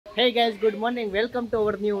Hey guys, good morning. Welcome to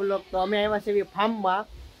our new vlog. તો અમે આવ્યા છે ફાર્મ માં.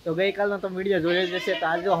 તો ગઈકાલનો તો વિડિયો જોઈ જશે. તો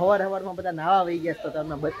આજે હવારમાં બધા નાવા વઈ ગયા તો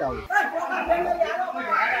તમને બતાવું.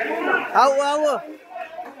 આવો આવો.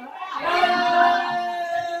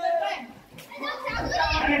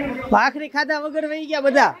 ભાખરી ખાધા વગર વઈ ગયા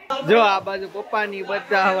બધા. જો આ બાજુ પપ્પાની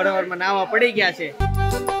બધા હવારમાં નાવા પડી ગયા છે.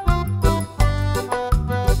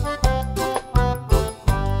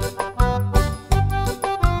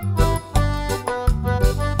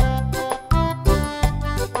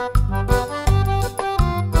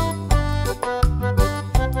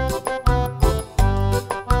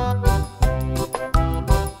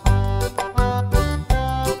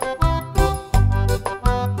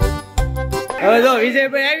 હવે જો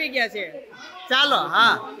વિજયભાઈ આવી ગયા છે. ચાલો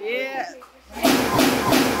હા એ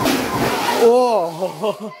ઓહો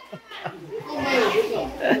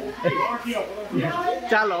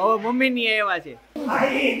ચાલો હવે મમ્મી ની આવ્યા છે.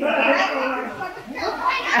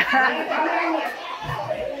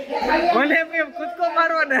 મને એમ કૂદકો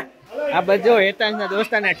મારવો ને. આ બધો હેતાંશ ના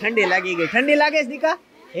દોસ્તાને ઠંડી લાગી ગઈ. ઠંડી લાગે છે દીકા?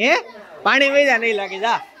 હે પાણી વૈજા નહીં લાગે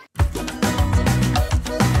જા.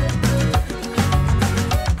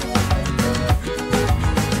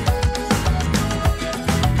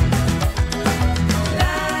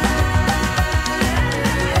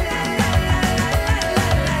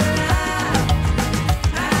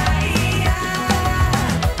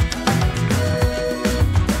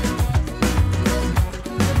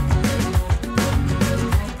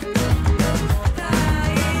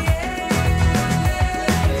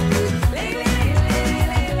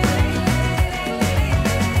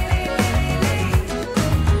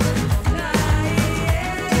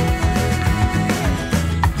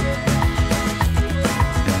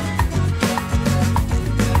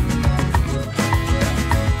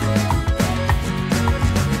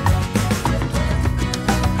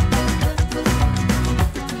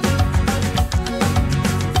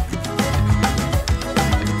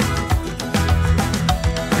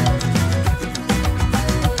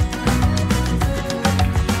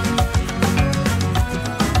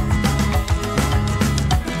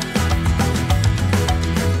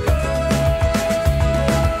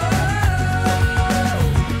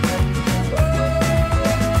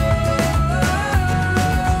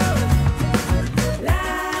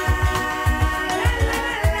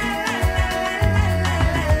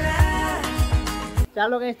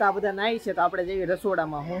 ચાલો ગાઈસ, તો આ બધા નાઈ છે તો આપણે જઈએ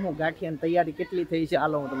રસોડામાં. હું ગાંઠિયાની તૈયારી કેટલી થઈ છે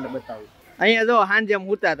હાલો હું તમને બતાવું. અહીંયા જો હાંજે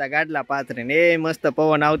હુતા હતા ગાડલા પાથરીને, એ મસ્ત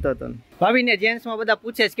પવન આવતો હતો. ભાભી ને જેન્ટ્સ માં બધા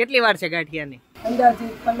પૂછે છે કેટલી વાર છે ગાંઠિયાની? અંદાજે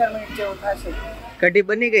 15 મિનિટ જેવું થશે. કઢી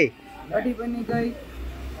બની ગઈ? કઢી બની ગઈ,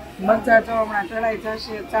 મરચા જો હમણાં ચડાઈ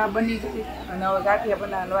જશે, ચા બની ગઈ અને હવે ગાંઠિયા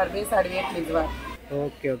બનાવવાની વાર બેસાડવી એટલી જ વાર.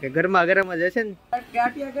 ઓકે ઓકે, ગરમા ગરમ જ હશે ને?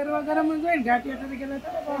 ગાંઠિયા કરવા ગરમ જ હોય ને. ગાંઠિયા તરીકે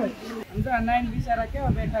સમજો નાઈન બિચારા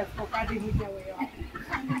કેવા બેઠા તો કાઢી મૂક્યા હોય એવા.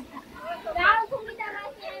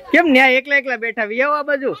 કેમ ન્યા એકલા એકલા બેઠા વિયાવો આ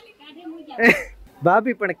બાજુ?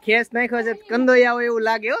 ભાભી પણ ખેસ નાખ્યો છે કંદોયા હોય એવું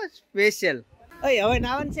લાગે હો, સ્પેશિયલ. ઓય હવે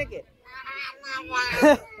નાવન છે કે?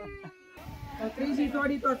 ત્રીજી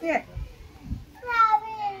થોડી તો છે.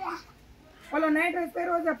 ઓલો નાઈટ ડ્રેસ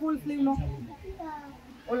પહેરવો છે ફૂલ સ્લીવ નો.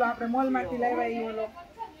 ઓલો આપણે મોલ માંથી લાવ્યા ઈ ઓલો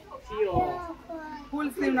ફૂલ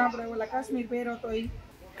સ્લીવ નો આપણે ઓલા કાશ્મીર પહેરો તો ઈ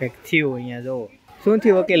કઈક થયું. અહીંયા જોવો શું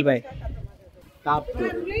થયું વકીલભાઈ?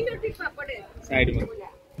 સાઈડમાં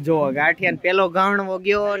જો ગાંઠિયા પેલો ગાણવો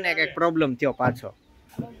ગયો ને કઈક પ્રોબ્લેમ થયો પાછો.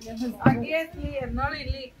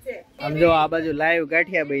 આમ જો આ બાજુ લાઈવ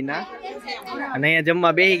ગાંઠિયા બન્યા અને અહીંયા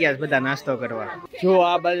જમવા બેસી ગયા બધા નાસ્તો કરવા. જો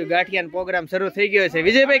આ બાજુ ગાંઠિયા નો પ્રોગ્રામ શરૂ થઈ ગયો છે.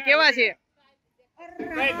 વિજયભાઈ કેવા છે?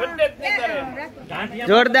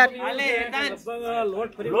 જોરદાર.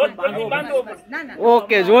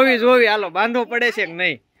 ઓકે જોવી હાલો બાંધવો પડે છે કે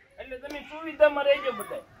નહીં?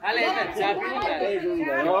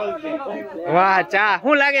 વાહ ચા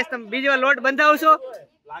શું લાગે છે? તમે બીજો લોટ બંધાવશો?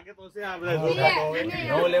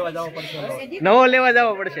 નવો લેવા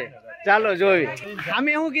જવો પડશે. ચાલો જોવી.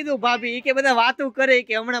 અમે શું કીધું ભાભી કે બધા વાતું કરે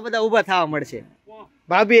કે હમણાં બધા ઉભા થવા મળશે?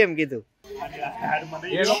 ભાભી એમ કીધું.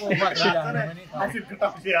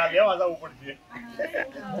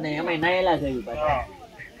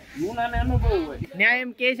 ન્યાય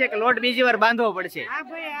એમ કે છે કે લોટ બીજી વાર બાંધવો પડશે.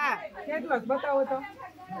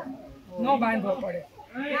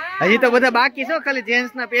 હજી તો બધા બાકી છો, ખાલી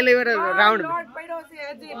જેન્ટ્સ ના પહેલી વાર રાઉન્ડ.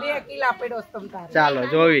 ચાલો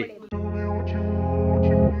જોવી.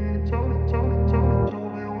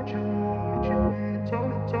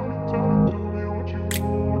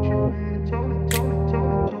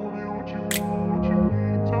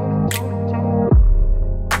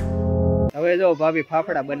 હવે જો ભાભી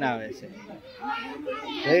ફાફડા બનાવે છે.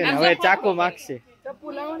 જોયું ને, હવે ચાકુ માગશે.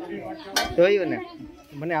 જોયું ને,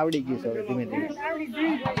 મને આવડી ગયું છે હવે ધીમે ધીમે.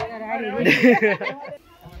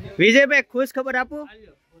 વિજયભાઈ ખુશ ખબર આપું,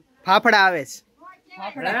 ફાફડા આવે છે.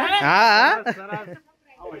 હા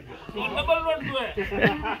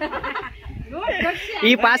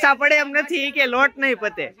ઈ પાછા પડે એમ નથી કે લોટ નહીં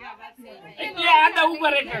પતે.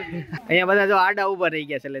 અહીંયા બધા જો આડા ઉભા રહી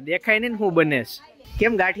ગયા છે એટલે દેખાય નહીં હું બને છે.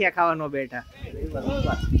 કેમ ગાંઠિયા ખાવાનો બેઠા?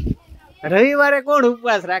 રવિવારે કોણ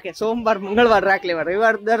ઉપવાસ રાખે? સોમવાર મંગળવાર રાખ લેવા,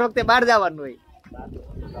 રવિવાર દર વખતે બહાર જવાનું હોય.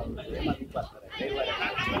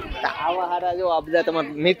 આવા હારા જો આ બધા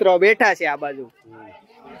તમારા મિત્રો બેઠા છે આ બાજુ,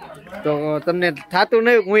 તો તમને થાતું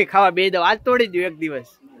નહીં હું ખાવા બે દઉં? આજ તોડી દઉં એક દિવસ.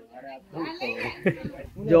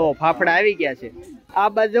 જો ફાફડા આવી ગયા છે. આ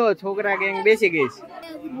બાજુ છોકરા ગેંગ બેસી ગઈ છે.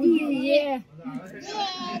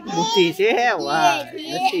 બુદ્ધિ છે વાહ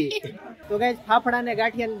નથી. તો ગાઈસ ફાફડા ને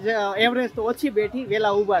ગાંઠિયા એવરેજ તો ઓછી બેઠી,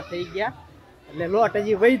 વેલા ઊભા થઈ ગયા એટલે લોટ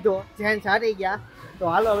હજી વૈધો ધ્યાન સારી ગયા. તો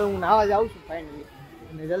હાલો હવે હું નાવા જાઉં છું ફાઇનલી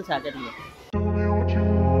અને જલસા કરીએ.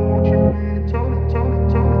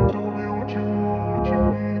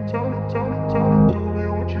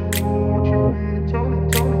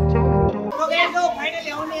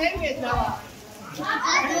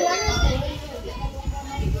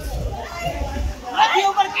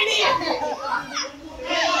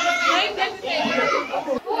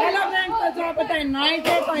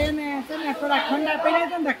 ઠંડા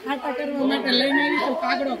પીને ખાતા કરવા માટે લઈને આવી તો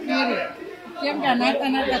કાગડો કેરી, કેમ કે નાતા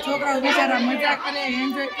નાતા છોકરાઓ બિચારા મજા કરે,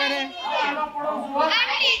 એન્જોય કરે.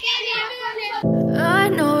 I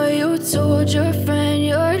know you told your friend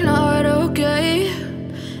you're not okay,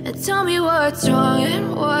 and tell me what's wrong and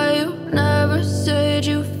why you never said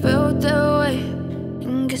you felt that way.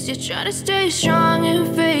 And guess you're trying to stay strong and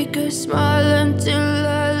fake a smile until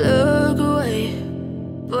I look away.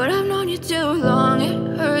 But I've known you too long, it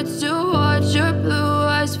hurts to watch your blue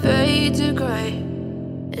eyes fade to grey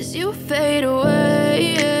as you fade away,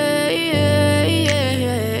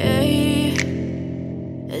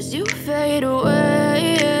 as you fade away.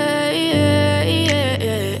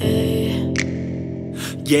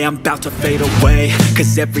 Yeah, I'm about to fade away,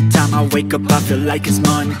 cause every time I wake up I feel like it's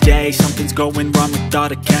Monday. Something's going wrong with all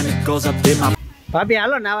the chemicals up in my... ભાભી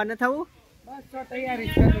હાલો નાવા ન થવું? બસ તો તૈયારી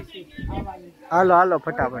કરી છે આવવાની. હાલો હાલો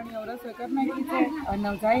ફટાફટ. રસોઈ કરી નાખી છે અને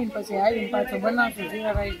જઈને પછી આવીને પાછું બનાવશું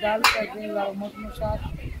જીરા રાઈસ, દાળ ફ્રાય, ગ્રેવીવાળું મગનું શાક,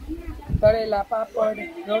 તળેલા પાપડ,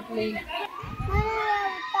 રોટલી.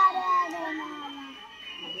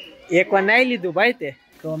 એક વાર નાઈ લીધું ભાઈ તે.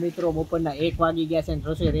 તો મિત્રો બપોરના 1 વાગી ગયા છે ને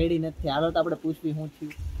રસોઈ રેડી નથી. હાલો તો આપણે પૂછવી શું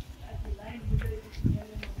થયું.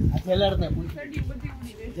 આ જેલર ને પૂછવી.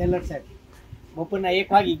 જેલર સાહેબ બપોરના 1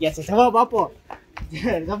 વાગી ગયા છે, જવાબ આપો.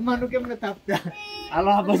 જમવાનું કેમ નથી આપતા? હાલો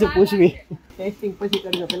આ બાજુ પૂછવી. ટેસ્ટિંગ પછી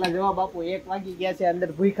કરજો, પેલા જવાબ આપો. 1 વાગી ગયા છે, અંદર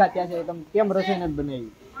ભૂખ્યા ત્યાં છે, તમે કેમ રસોઈ નથી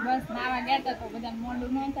બનાવી? બસ નાવા ગયા તો બધા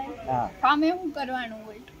મોડું ન થાય. હા કામે શું કરવાનું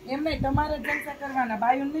હોય? એમને તમારે જલસા કરવાના,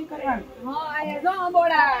 બાયું નહીં કરવાનું. હા આ જો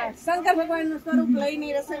બોડા શંકર ભગવાનનું સ્વરૂપ લઈને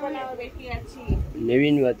રસોઈ બનાવવા બેઠી છીએ.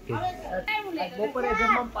 નવીન વાત કે બપોરે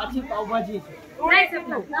જમવામાં પાછી પાવભાજી છે,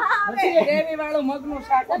 ગ્રેવીવાળું મગનું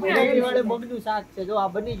શાક, ગ્રેવીવાળું મગનું શાક છે. જો આ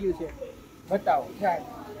બની ગયું છે, બતાવો.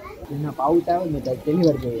 એના પાઉચ આવે ને તો પહેલી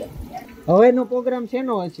વાર જોયા. હવેનો પ્રોગ્રામ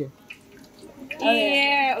શેનો હશે? એ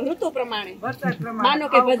ઋતુ પ્રમાણે વરસાદ પ્રમાણે માનો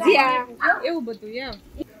કે ભજીયા એવું બધું એમ.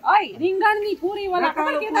 ઓય રીંગણની પૂરી વાળા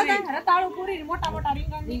ખબર કેતા હતા? રતાળુ પૂરી મોટા મોટા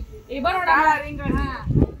રીંગણની એ બરોડા કાળા રીંગણ. હા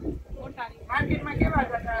મોટા રીંગણ માર્કેટમાં કેવા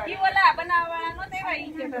હતા? ઈ ઓલા બનાવવાળા નો દેવા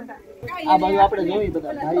ઈ કેતા હતા. આ બાજુ આપણે જોઈ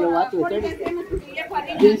બધા ભાઈઓ વાતો ચડી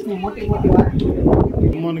દેશની મોટી મોટી વાત.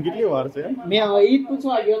 મને કેટલી વાર છે? મેં ઈ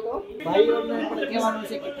પૂછવા ગયો તો ભાઈઓને પણ કહેવાનું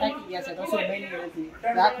છે કે થાકી ગયા છે, રસોઈ બની નથી,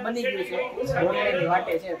 શાક બની ગયું છે, રોટલીની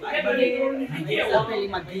વાટે છે,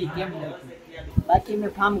 તપેલીમાં ઘી કેમ નથી. બાકી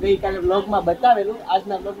મેં ફાર્મ ગઈકાલે વ્લોગમાં બતાવેલું,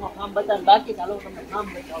 આજના વ્લોગમાં ફાર્મ બતાવે. બાકી ચાલો તમને ફાર્મ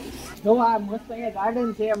બતાવું. જો આ મસ્ત અહીંયા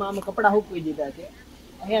ગાર્ડન છે, એમાં અમે કપડાં સૂકવી દીધા છે.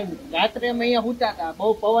 અહીંયા રાત્રે અમે અહીંયા સૂતા હતા,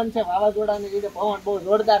 બહુ પવન છે, વાવાઝોડાને લીધે પવન બહુ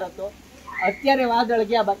જોરદાર હતો. અત્યારે વાદળ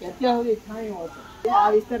ગયા, બાકી અત્યાર સુધી છાંયો હતો. આ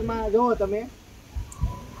વિસ્તારમાં જોવો તમે,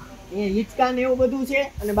 અહીંયા હિંચકા ને એવું બધું છે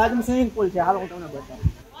અને બાજુમાં સ્વિમિંગ પુલ છે. હાલો હું તમને બતાવું.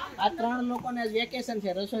 આ 3 લોકોને વેકેશન છે,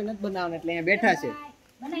 રસોઈ નથી બનાવવાની એટલે અહીંયા બેઠા છે.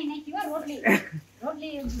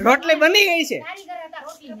 રોટલી બની ગઈ છે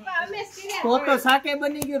તો શાકે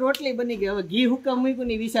બની ગયું, રોટલી બની ગઈ. હવે ઘી હુકમ મૂક્યું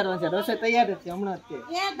નહીં વિચારવાનું છે, રસોઈ તૈયાર જ છે હમણાં જ.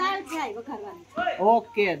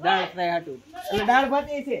 ઓકે દાળ ફ્રાય હાટું એટલે દાળ ભાત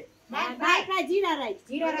છે.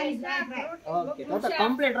 ઓકે તો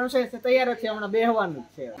કમ્પ્લીટ રસોઈ છે, તૈયાર જ છે, હમણાં બેહવાનું જ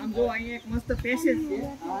છે. આમ જો અહીંયા એક મસ્ત પેસેજ છે,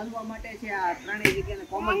 હાલવા માટે છે. આ ત્રણેય જગ્યાને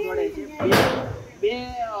કોમન જોડે છે. બે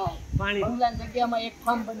પાણી જગ્યામાં એક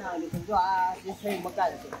ફાર્મ બનાવેલું છે. જો આ જે છે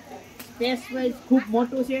મકાન છે, સ્પેસ વાઇઝ ખૂબ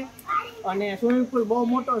મોટું છે અને સ્વિમિંગ પુલ બહુ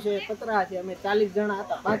મોટો છે. પતરા છે. અમે 40 જણા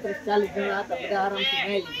હતા, 35-40 જણા હતા, બધા આરામથી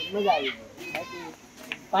નાહી લીધું, મજા આવી ગઈ. બાકી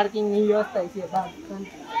પાર્કિંગની વ્યવસ્થા છે બહાર.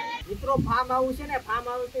 મિત્રો ફાર્મ હાઉસ છે ને, ફાર્મ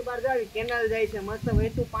હાઉસ ની બહાર જાય કેનાલ જાય છે, મસ્ત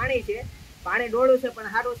વહેતું પાણી છે, પાણી ડોળું છે પણ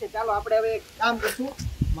સારું છે. ચાલો આપણે હવે એક કામ કરશું.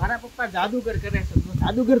 મારા પપ્પા જાદુગર કરે છે, તો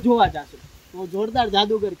જાદુગર જોવા જશું. તો જોરદાર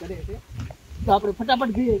જાદુગર કરે છે, તો આપણે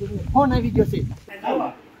ફટાફટ જઈએ. ફોન આવી ગયો છે.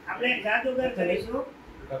 આપણે એક જાદુગર કરીશું.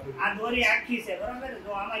 આ દોરી આખી છે, બરોબર?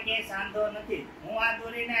 જો આમાં ક્યાંય સાંધો નથી. હું આ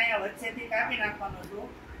દોરીને અહીંયા વચ્ચેથી કાપી નાખવાનો છું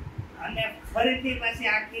અને ફરીથી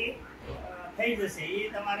પાછી આખી થઈ જશે. એ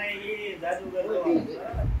તમારે એ જાદુગર જોવાનું,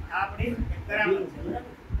 બરોબર? આપણી કરામત છે, બરોબર?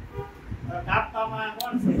 કાપવામાં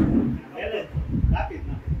કોણ છે? પહેલે કાપી જ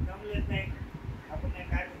નાખે. કમલેશભાઈ આપણને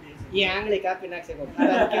કાપી દેશે. એ આંગળી કાપી નાખશે. કેવો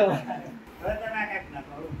હવે તમે કાપી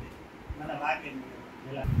નાખો. મને વાગે નહીં.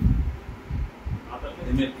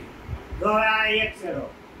 જો આ એક છેડો,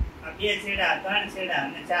 આ બે છેડા, 3 છેડા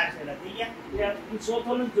અને 4 છેડા થઈ ગયા.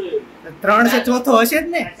 ચોથો નથી જોયો. 3 છે, ચોથો હશે જ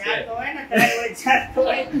ને. 4 તો હોય ને, 3 હોય, 4 તો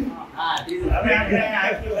હોય. હા, હવે આપણે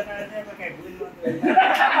આખી બનાવે છે પણ કઈ ભૂલ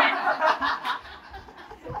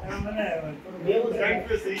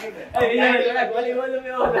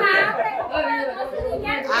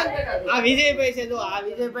આ વિજયભાઈ છે. જો આ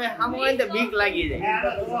વિજયભાઈ સામે હોય ને તો બીક લાગી જાય.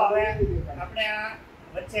 હવે આપણે આ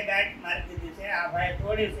વચ્ચે ગાંઠ મારી દીધી છે. આ ભાઈ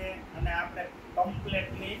તોડી છે અને આપણે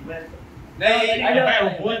કમ્પ્લીટલી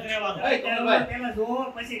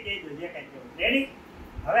પછી કહેજો જે કઈ રેડી.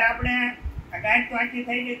 હવે આપણે આ ગાંઠ તો આખી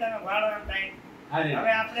થઈ ગઈ, તમે વાળો એમ ટાઈટ.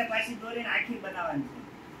 હવે આપણે પાછી દોરીને આખી બનાવવાની છે.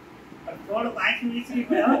 થોડુંક આખી વીસવી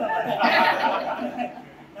પડે.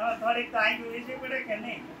 થોડીક તો આખી વીસવી પડે કે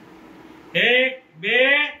નહીં? 1 2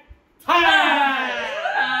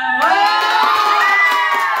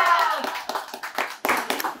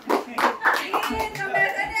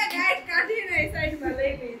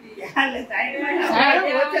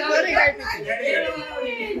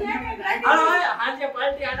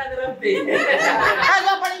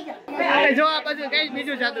 જો આ બાજુ કઈ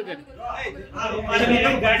બીજું જાદુગર.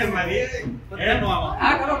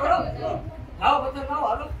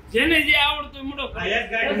 જેને જે આવડતું મોટો એક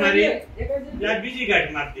ગાંઠ મારી, બીજી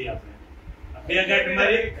ગાંઠ મારતી આપણે. 2 ગાંઠ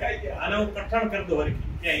મારી અને હું કઠણ કરી દઉં હરખી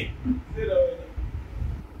ક્યાંય.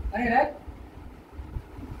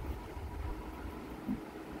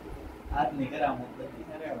 હાથની કરામત.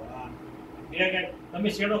 તમે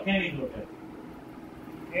શેડો ખેંચી દો.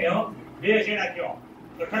 કેવો 2 શેડા કયો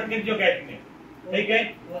કઠણ કરજો ગાંઠ ને. થઈ ગઈ?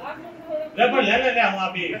 લે પણ લે હું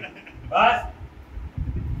આપી. બસ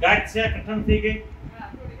ગાંઠ છે, કઠણ થઈ ગઈ.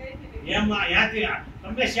 એમ અહીંયાથી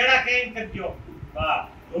તમે શેડા કઈ કરજો. વાહ,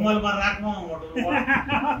 રૂમાલમાં રાખવાનું મોટું રૂમાલ.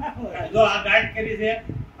 જો આ ગાંઠ કરી છે,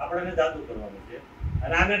 આપણે જાદુ કરવાનું છે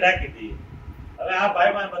અને આને ઢાંકી દઈએ. હવે આ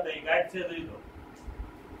ભાઈમાં બતાવી ગાંઠ છે, જોઈ દો.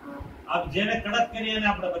 આપ જેને કડક કરી એને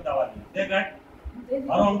આપણે બતાવવાની. તે ગાંઠ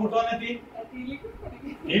મારો અંગૂઠો નથી,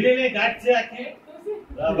 ઢીલી નહીં, ગાંઠ છે આખી.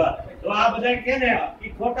 બરાબર. તો આ બધા કે ને એ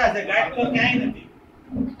ખોટા છે, ગાંઠ તો ક્યાંય નથી.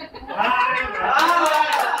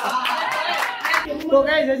 તો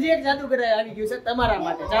ગાઈસ હજી એક જાદુગર આવી ગયું છે તમારા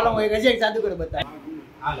માટે. ચાલો હું હજી એક જાદુગર બતાવું.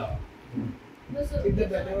 હાલો. 4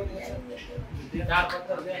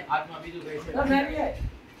 પથ્થર છે, હાથમાં બીજું કઈ છે?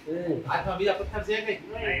 હાથમાં બીજા પથ્થર છે કઈ?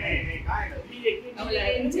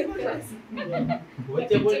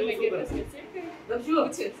 વચ્ચે બોલ શું કરશે?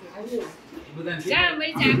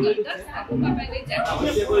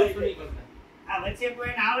 આ વચ્ચે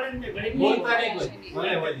કોઈને આવડે ને ઘડી બોલતા નહીં કોઈ.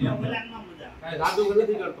 બોલાવવામાં મજા. કાઈ જાદુ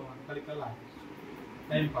નથી કરતો, ખાલી કલા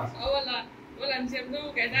ટાઈમ પાસ. ઓલા જેમ નો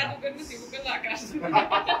કે જાદુગર નથી, હું કલાકાર છું.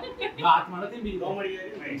 હાથમાં નથી બીજું. કોમડી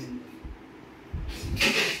આવી.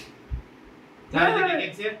 ચારે જગ્યાએ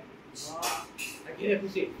કેક છે? અકીરે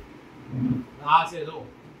ખુશી. આ છે જો.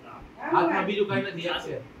 હાથમાં બીજું કઈ નથી, આ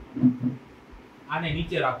છે. આને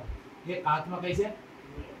નીચે રાખો. એક હાથમાં કઈ છે?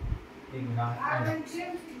 એક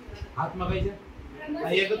હાથમાં કઈ છે?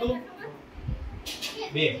 આ એક હતું,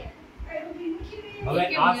 2. હવે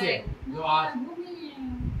આ છે જો,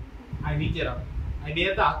 આ નીચે રાખો. આ 2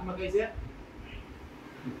 હતા, હાથમાં કઈ છે?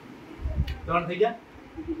 3 થઈ ગયા.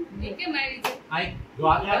 કે મારી છે આ જો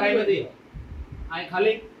હાથમાં કઈ નથી, આ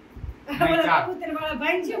ખાલી 4. પુત્રવાળા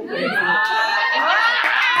ભાઈ છે.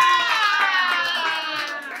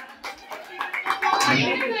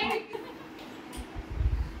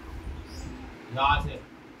 આ છે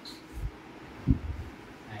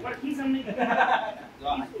ઓળખી સમ નહીં. જો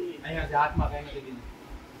અહીંયા છે, હાથમાં કઈ નથી બીજું.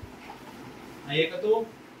 આ એક હતું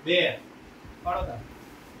 2 પાડો તા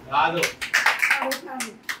રાજો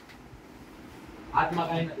હાથમાં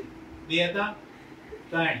કાઈ નથી 2 હતા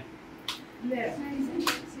 3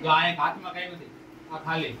 જો આ એક હાથમાં કાઈ નથી આ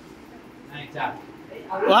ખાલી આ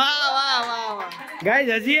 4 વાહ વાહ વાહ વાહ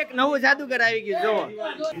ગાઈસ હજી એક નવું જાદુગર આવી ગયું જો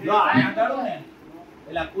જો આ અડાડો ને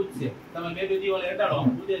એલા પૂછશે તમે બે દીદી ઓલે અડાડો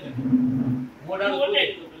કૂદે છે મોડાડો કૂદે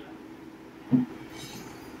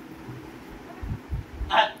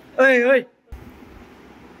ઓય ઓય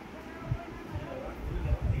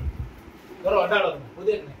કરો અડાડો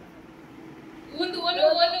કૂદે ને ઊંધું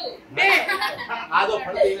ઓલું બે આ તો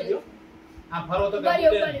ફરતી નથી આ ફરો તો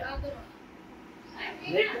કૂદે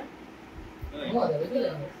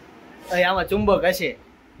આમાં ચુંબક હશે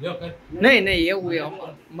લ્યો કર નહીં નહીં એવું એ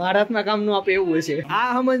મારા હાથમાં કામ નું આપે એવું હશે આ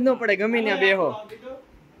સમજ ન પડે ગમે ત્યાં બેહો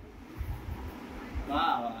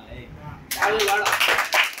વાહ વાહ એ ચાલુ વાળો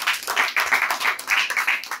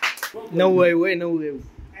નવું આવ્યું હોય નવું એવું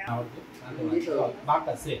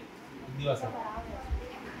બાકા છે દિવસ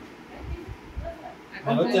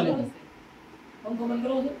વચ્ચે મૂકો પંખો બંધ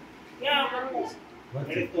કરો છો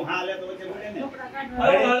વચ્ચે તું હા લે તો વચ્ચે પડે ને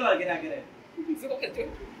હળવા ગિરા કરે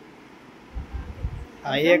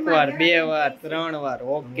હા એક વાર બે વાર 3 વાર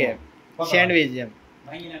ઓકે સેન્ડવિચ જેમ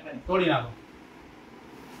ભાંગી નાખો તોડી નાખો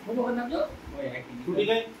પંખો બંધ નાખજો તૂટી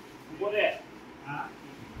ગઈ બોલે હા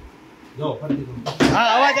જો ફરતી તું હા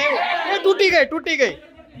અવાજ આવ્યો એ તૂટી ગઈ તૂટી ગઈ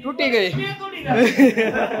તૂટી ગઈ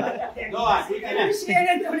જો આ તૂટી ને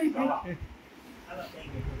શેરે થોડી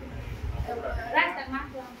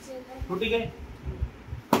તૂટી ગઈ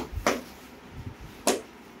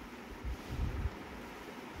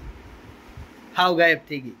હાવ ગાયબ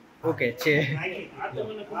થઈ ગઈ ઓકે છે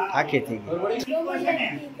આખી થઈ ગઈ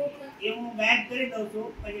એ હું ગાયબ કરી દઉં છું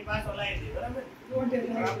પછી પાછો લાવી દઉં બરાબર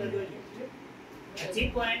આપણે જોઈએ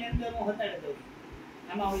ચીકો એની અંદર હું હટાડી દઉં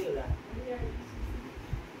આમાં હોય જા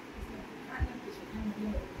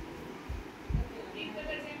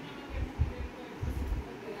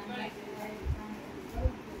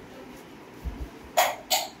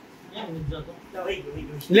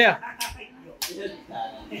લે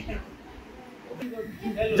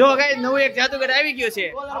જો ગાઈસ નવું એક જાદુગર આવી ગયું છે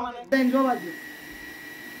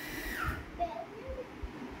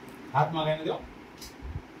હાથમાં કઈ નથી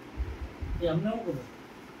એ અમને હું ખબર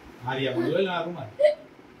હારી આ બોલ ના રૂમાલ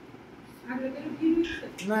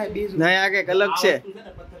ના બીજું નહીં આ કઈક અલગ છે આ વસ્તુ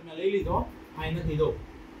ને પથ્થર મેં લઈ લીધો આ નથી દો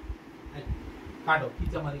કાઢો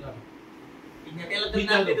ખીચામાંથી કાઢો એને પેલા તો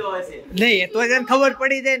ના લીધો હશે નહીં તો જ ખબર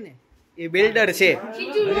પડી જાય ને એ બિલ્ડર છે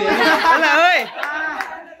અલા ઓય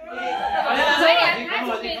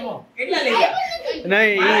કેટલા લઈ ગયા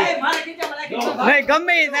નહીં મારા ખીચામાં નહીં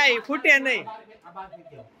ગમે એ થાય ફૂટે નહીં આ બાદ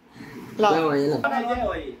નીકળો લાવ.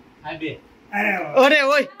 આ બે અરે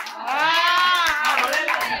ઓય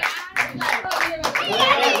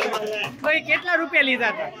ઓય કેટલા રૂપિયા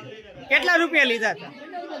લીધા હતા કેટલા રૂપિયા લીધા હતા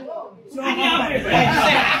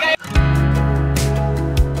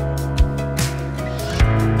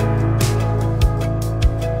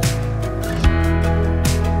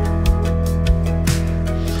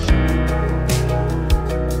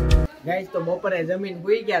ગાઈસ તો બપોરે જમીન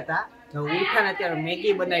હોઈ ગયા હતા તો ઉઠા ને અત્યારે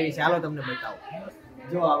મેગી બનાવી છે હાલો તમને બતાવો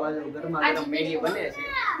જો આ બાજુ ગરમા ગરમ મેગી બને છે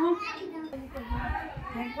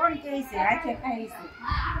કોણ કહે છે આખે ખાઈ છે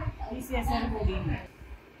પીસે સરબુડી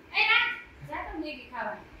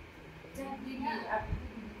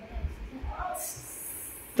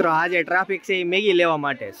તો આજે ટ્રાફિક છે એ મેગી લેવા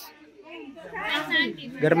માટે છે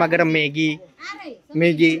ગરમા ગરમ મેગી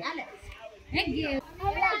મેગી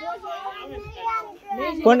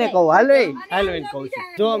કોને કહું હાલો હાલો એને કહું છું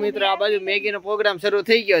જો મિત્રો આ બાજુ મેગી નો પ્રોગ્રામ શરૂ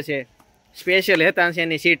થઈ ગયો છે સ્પેશિયલ હેતાંશ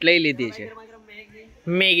એની સીટ લઈ લીધી છે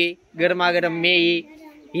મેગી ગરમા ગરમ મેગી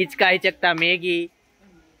હિચકા હિચકતા મેગી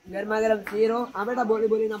ગરમા ગરમ શીરો આ બેટા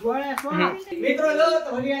બોલી બોલી ના મિત્રો જો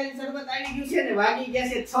તો હરિયાળી શરબત આવી ગયું છે ને વાગી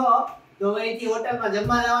ગયા છે 6 તો અહીંથી હોટલમાં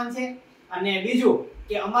જમવા જવાનું છે અને બીજું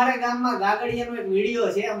કે અમારા ગામમાં ગાગડિયાનો એક વિડિયો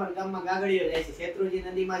છે અમારા ગામમાં ગાગડિયો જાય છે શેત્રુંજી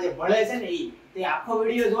નદીમાં જે ભળે છે ને ઈ તે આખો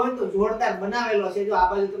વિડિયો જોયો તો જોરદાર બનાવેલો છે જો આ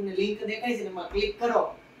બાજુ તમને લિંક દેખાય છે ને એમાં ક્લિક કરો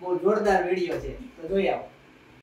બહુ જોરદાર વિડિયો છે તો જોઈ આવો